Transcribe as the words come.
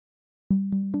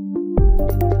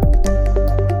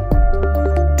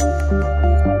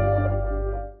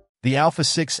The Alpha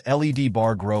 6 LED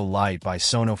Bar Grow Light by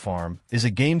Sonofarm is a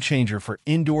game-changer for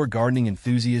indoor gardening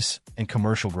enthusiasts and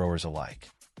commercial growers alike.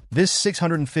 This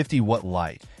 650-watt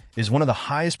light is one of the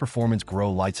highest-performance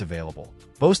grow lights available,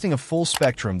 boasting a full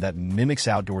spectrum that mimics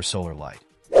outdoor solar light,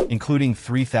 including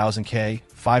 3000K,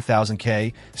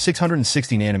 5000K,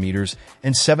 660 nanometers,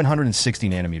 and 760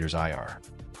 nanometers IR.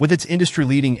 With its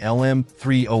industry-leading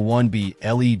LM301B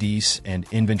LEDs and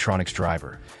Inventronics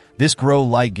driver, this grow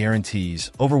light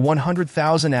guarantees over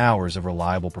 100,000 hours of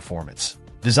reliable performance.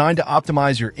 Designed to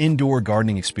optimize your indoor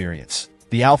gardening experience,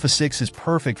 the Alpha 6 is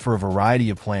perfect for a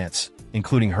variety of plants,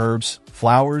 including herbs,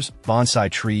 flowers, bonsai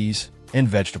trees, and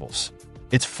vegetables.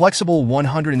 Its flexible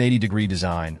 180-degree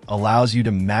design allows you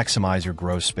to maximize your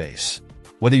grow space.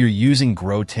 Whether you're using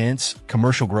grow tents,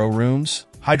 commercial grow rooms,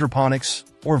 hydroponics,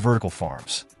 or vertical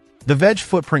farms, the veg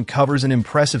footprint covers an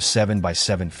impressive 7 by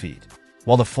 7 feet,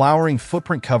 while the flowering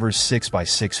footprint covers 6 by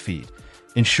 6 feet,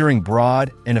 ensuring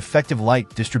broad and effective light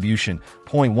distribution.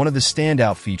 One of the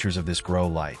standout features of this grow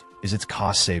light is its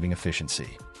cost-saving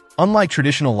efficiency. Unlike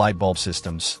traditional light bulb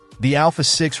systems, the Alpha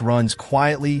 6 runs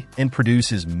quietly and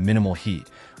produces minimal heat,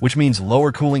 which means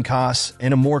lower cooling costs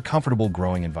and a more comfortable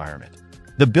growing environment.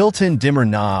 The built-in dimmer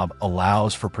knob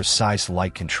allows for precise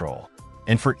light control,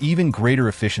 and for even greater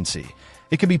efficiency,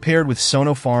 it can be paired with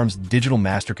Sonofarm's digital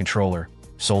master controller,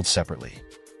 sold separately.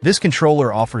 This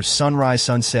controller offers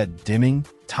sunrise-sunset dimming,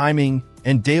 timing,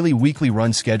 and daily weekly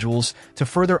run schedules to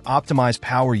further optimize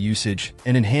power usage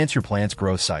and enhance your plant's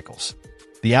growth cycles.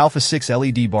 The Alpha 6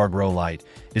 LED Bar Grow Light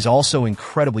is also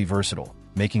incredibly versatile,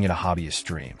 making it a hobbyist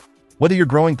dream. Whether you're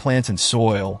growing plants in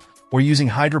soil or using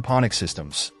hydroponic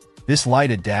systems, this light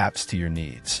adapts to your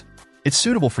needs. It's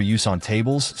suitable for use on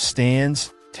tables,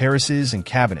 stands, terraces, and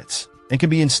cabinets, and can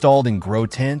be installed in grow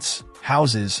tents,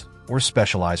 houses, or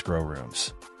specialized grow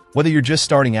rooms. Whether you're just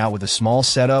starting out with a small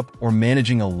setup or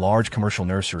managing a large commercial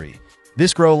nursery,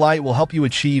 this grow light will help you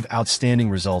achieve outstanding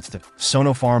results.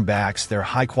 Sonofarm backs their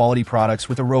high-quality products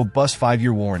with a robust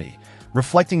 5-year warranty,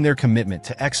 reflecting their commitment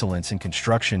to excellence in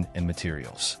construction and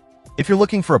materials. If you're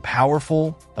looking for a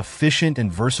powerful, efficient,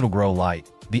 and versatile grow light,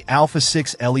 the Alpha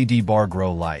 6 LED Bar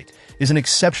Grow Light is an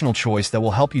exceptional choice that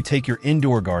will help you take your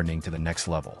indoor gardening to the next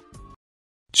level.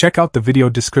 Check out the video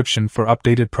description for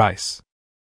updated price.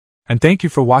 And thank you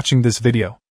for watching this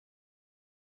video.